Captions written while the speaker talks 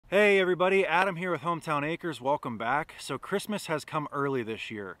Hey everybody, Adam here with Hometown Acres. Welcome back. So Christmas has come early this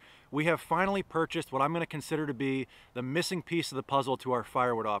year. We have finally purchased what I'm going to consider to be the missing piece of the puzzle to our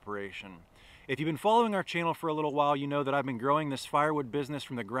firewood operation. If you've been following our channel for a little while, you know that I've been growing this firewood business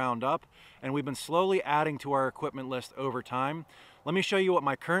from the ground up, and we've been slowly adding to our equipment list over time. Let me show you what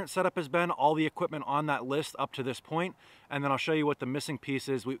my current setup has been, all the equipment on that list up to this point, and then I'll show you what the missing piece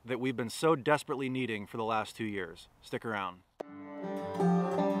is that we've been so desperately needing for the last 2 years. Stick around.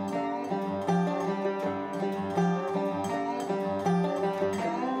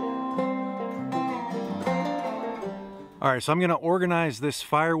 All right, so I'm going to organize this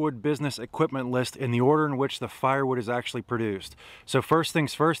firewood business equipment list in the order in which the firewood is actually produced. So first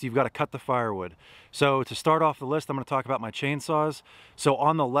things first, you've got to cut the firewood. So to start off the list, I'm going to talk about my chainsaws. So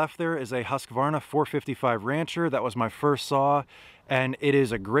on the left there is a Husqvarna 455 Rancher. That was my first saw, and it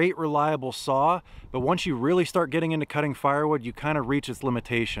is a great reliable saw, but once you really start getting into cutting firewood, you kind of reach its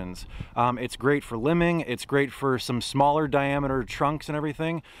limitations. It's great for limbing, it's great for some smaller diameter trunks and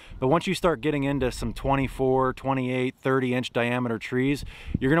everything, but once you start getting into some 24, 28, 30-inch diameter trees,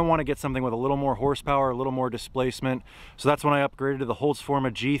 you're going to want to get something with a little more horsepower, a little more displacement. So that's when I upgraded to the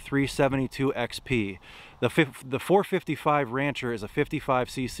Holzforma G372 XP. The 455 Rancher is a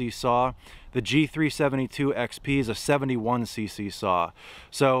 55cc saw. The G372 XP is a 71cc saw.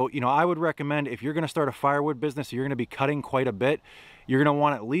 So, I would recommend if you're going to start a firewood business, you're going to be cutting quite a bit. You're going to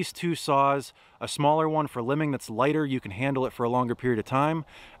want at least 2 saws, a smaller one for limbing that's lighter, you can handle it for a longer period of time,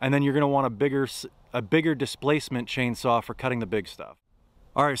 and then you're going to want a bigger displacement chainsaw for cutting the big stuff.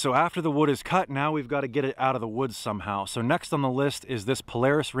 All right, so after the wood is cut, now we've got to get it out of the woods somehow. So next on the list is this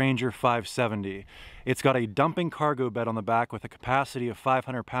Polaris Ranger 570. It's got a dumping cargo bed on the back with a capacity of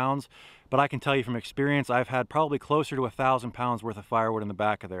 500 pounds, but I can tell you from experience, I've had probably closer to 1,000 pounds worth of firewood in the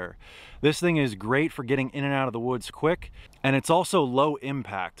back of there. This thing is great for getting in and out of the woods quick, and it's also low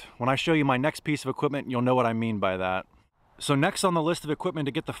impact. When I show you my next piece of equipment, you'll know what I mean by that. So next on the list of equipment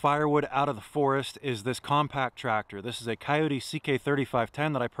to get the firewood out of the forest is this compact tractor. This is a Coyote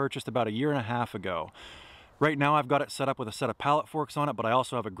CK3510 that I purchased about 1.5 years ago. Right now I've got it set up with a set of pallet forks on it, but I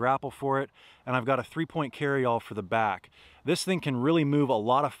also have a grapple for it, and I've got a 3-point carry-all for the back. This thing can really move a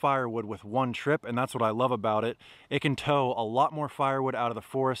lot of firewood with one trip, and that's what I love about it. It can tow a lot more firewood out of the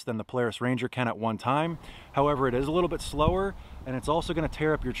forest than the Polaris Ranger can at one time. However, it is a little bit slower, and it's also going to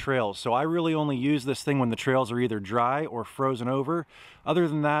tear up your trails. So I really only use this thing when the trails are either dry or frozen over. Other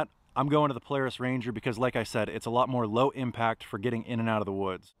than that, I'm going to the Polaris Ranger because, like I said, it's a lot more low impact for getting in and out of the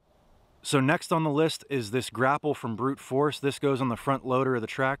woods. So next on the list is this grapple from Brute Force. This goes on the front loader of the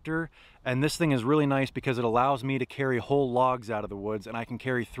tractor, and this thing is really nice because it allows me to carry whole logs out of the woods, and I can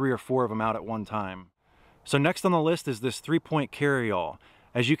carry 3 or 4 of them out at one time. So next on the list is this 3-point carry-all.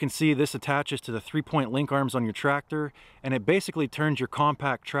 As you can see, this attaches to the 3-point link arms on your tractor, and it basically turns your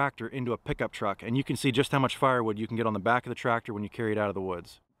compact tractor into a pickup truck, and you can see just how much firewood you can get on the back of the tractor when you carry it out of the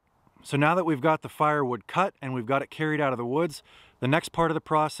woods. So now that we've got the firewood cut and we've got it carried out of the woods, the next part of the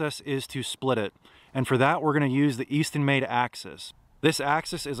process is to split it. And for that, we're going to use the Easton-made Axis. This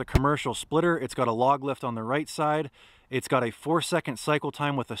Axis is a commercial splitter. It's got a log lift on the right side. It's got a 4-second cycle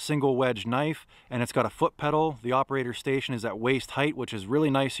time with a single wedge knife, and it's got a foot pedal. The operator station is at waist height, which is really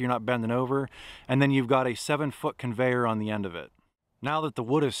nice so you're not bending over. And then you've got a 7-foot conveyor on the end of it. Now that the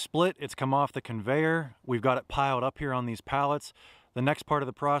wood is split, it's come off the conveyor. We've got it piled up here on these pallets. The next part of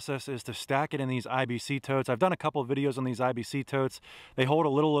the process is to stack it in these IBC totes. I've done a couple of videos on these IBC totes. They hold a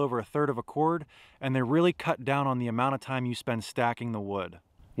little over 1/3 of a cord, and they really cut down on the amount of time you spend stacking the wood.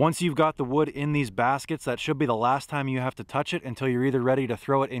 Once you've got the wood in these baskets, that should be the last time you have to touch it until you're either ready to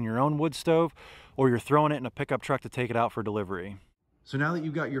throw it in your own wood stove or you're throwing it in a pickup truck to take it out for delivery. So now that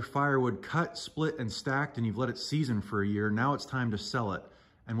you've got your firewood cut, split, and stacked, and you've let it season for a year, now it's time to sell it.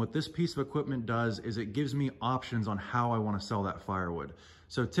 And what this piece of equipment does is it gives me options on how I want to sell that firewood.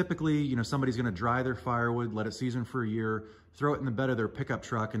 So typically, somebody's going to dry their firewood, let it season for a year, throw it in the bed of their pickup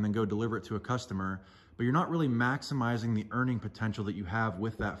truck, and then go deliver it to a customer. But you're not really maximizing the earning potential that you have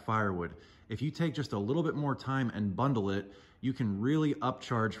with that firewood. If you take just a little bit more time and bundle it, you can really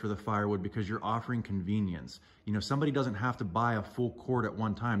upcharge for the firewood because you're offering convenience. Somebody doesn't have to buy a full cord at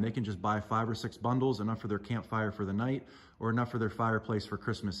one time. They can just buy 5 or 6 bundles, enough for their campfire for the night or enough for their fireplace for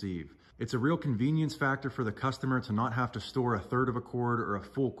Christmas Eve. It's a real convenience factor for the customer to not have to store 1/3 of a cord or a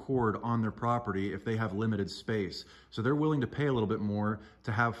full cord on their property if they have limited space. So they're willing to pay a little bit more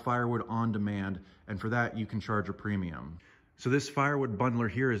to have firewood on demand, and for that you can charge a premium. So this firewood bundler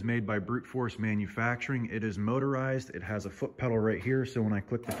here is made by Brute Force Manufacturing. It is motorized. It has a foot pedal right here. So when I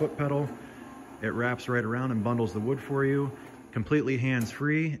click the foot pedal, it wraps right around and bundles the wood for you. Completely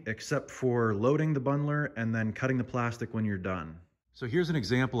hands-free, except for loading the bundler and then cutting the plastic when you're done. So here's an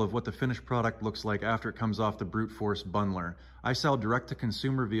example of what the finished product looks like after it comes off the brute force bundler. I sell direct to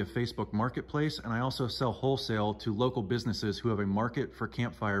consumer via Facebook Marketplace, and I also sell wholesale to local businesses who have a market for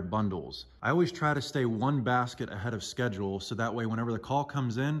campfire bundles. I always try to stay one basket ahead of schedule, so that way whenever the call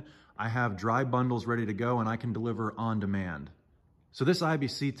comes in, I have dry bundles ready to go and I can deliver on demand. So this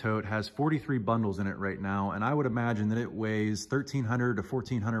IBC tote has 43 bundles in it right now, and I would imagine that it weighs 1,300 to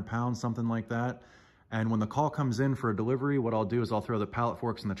 1,400 pounds, something like that. And when the call comes in for a delivery, what I'll do is I'll throw the pallet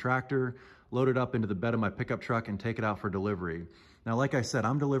forks in the tractor, load it up into the bed of my pickup truck, and take it out for delivery. Now, like I said,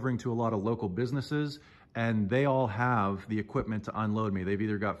 I'm delivering to a lot of local businesses, and they all have the equipment to unload me. They've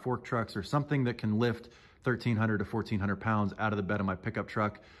either got fork trucks or something that can lift 1,300 to 1,400 pounds out of the bed of my pickup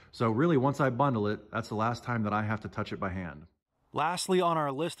truck. So really, once I bundle it, that's the last time that I have to touch it by hand. Lastly, on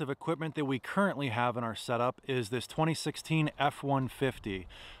our list of equipment that we currently have in our setup is this 2016 F-150.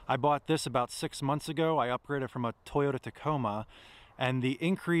 I bought this about 6 months ago. I upgraded from a Toyota Tacoma, and the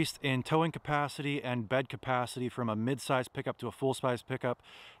increase in towing capacity and bed capacity from a mid-size pickup to a full-size pickup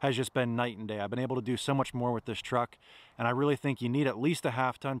has just been night and day. I've been able to do so much more with this truck, and I really think you need at least a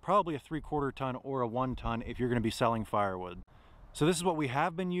half-ton, probably a 3/4 ton or a 1-ton if you're going to be selling firewood. So this is what we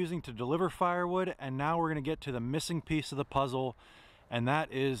have been using to deliver firewood, and now we're going to get to the missing piece of the puzzle, and that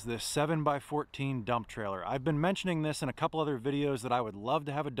is this 7x14 dump trailer. I've been mentioning this in a couple other videos that I would love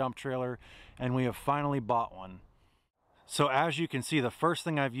to have a dump trailer, and we have finally bought one. So as you can see, the first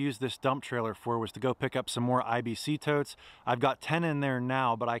thing I've used this dump trailer for was to go pick up some more IBC totes. I've got 10 in there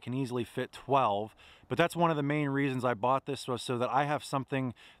now, but I can easily fit 12. But that's one of the main reasons I bought this, was so that I have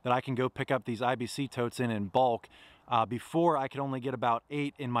something that I can go pick up these IBC totes in bulk. Before I could only get about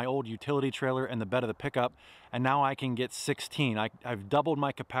 8 in my old utility trailer in the bed of the pickup, and now I can get 16. I've doubled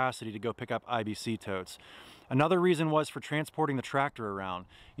my capacity to go pick up IBC totes. Another reason was for transporting the tractor around.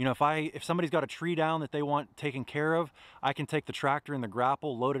 You know, if somebody's got a tree down that they want taken care of, I can take the tractor and the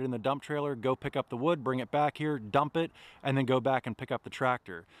grapple, load it in the dump trailer, go pick up the wood, bring it back here, dump it, and then go back and pick up the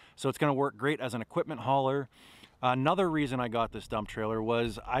tractor. So it's going to work great as an equipment hauler. Another reason I got this dump trailer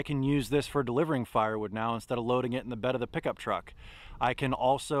was I can use this for delivering firewood now instead of loading it in the bed of the pickup truck. I can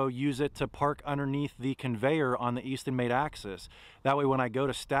also use it to park underneath the conveyor on the Easton Made axis. That way when I go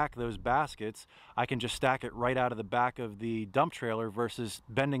to stack those baskets, I can just stack it right out of the back of the dump trailer versus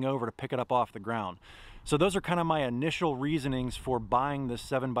bending over to pick it up off the ground. So those are kind of my initial reasonings for buying this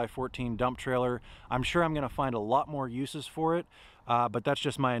 7x14 dump trailer. I'm sure I'm going to find a lot more uses for it, but that's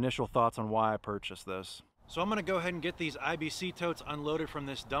just my initial thoughts on why I purchased this. So I'm going to go ahead and get these IBC totes unloaded from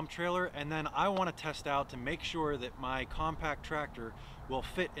this dump trailer, and then I want to test out to make sure that my compact tractor will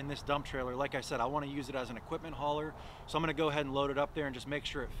fit in this dump trailer. Like I said, I want to use it as an equipment hauler, so I'm going to go ahead and load it up there and just make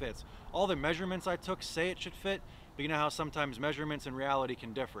sure it fits. All the measurements I took say it should fit, but you know how sometimes measurements and reality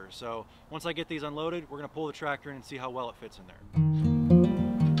can differ. So once I get these unloaded, we're going to pull the tractor in and see how well it fits in there.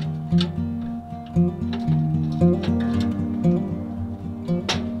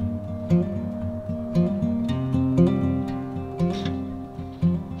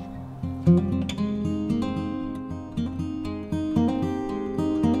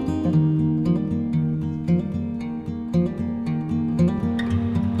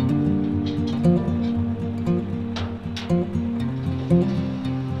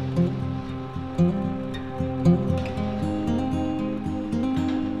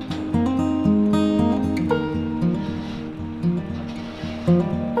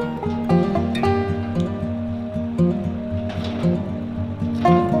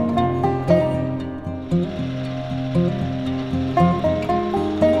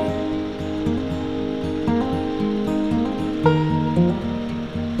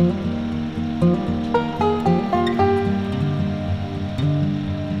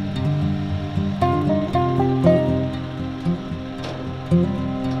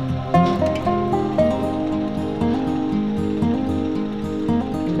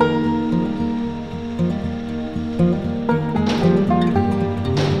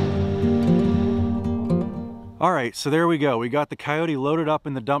 All right, so there we go. We got the Coyote loaded up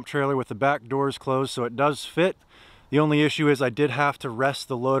in the dump trailer with the back doors closed, so it does fit. The only issue is I did have to rest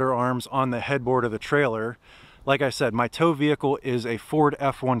the loader arms on the headboard of the trailer. Like I said, my tow vehicle is a Ford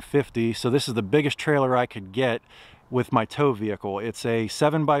F-150, so this is the biggest trailer I could get with my tow vehicle. It's a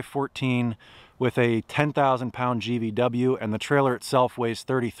 7x14 with a 10,000 pound GVW, and the trailer itself weighs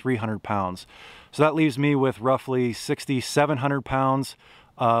 3,300 pounds. So that leaves me with roughly 6,700 pounds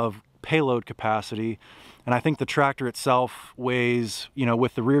of payload capacity. And I think the tractor itself weighs, you know,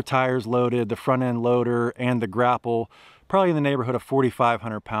 with the rear tires loaded, the front end loader, and the grapple, probably in the neighborhood of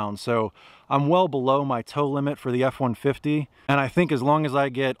 4,500 pounds. So I'm well below my tow limit for the F-150. And I think as long as I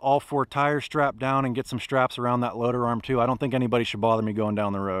get all 4 tires strapped down and get some straps around that loader arm too, I don't think anybody should bother me going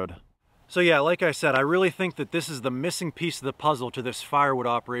down the road. So yeah, like I said, I really think that this is the missing piece of the puzzle to this firewood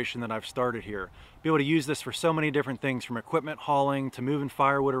operation that I've started here. Be able to use this for so many different things, from equipment hauling, to moving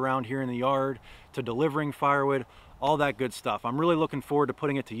firewood around here in the yard, to delivering firewood, all that good stuff. I'm really looking forward to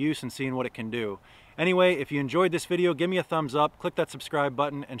putting it to use and seeing what it can do. Anyway, if you enjoyed this video, give me a thumbs up, click that subscribe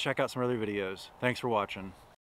button, and check out some other videos. Thanks for watching.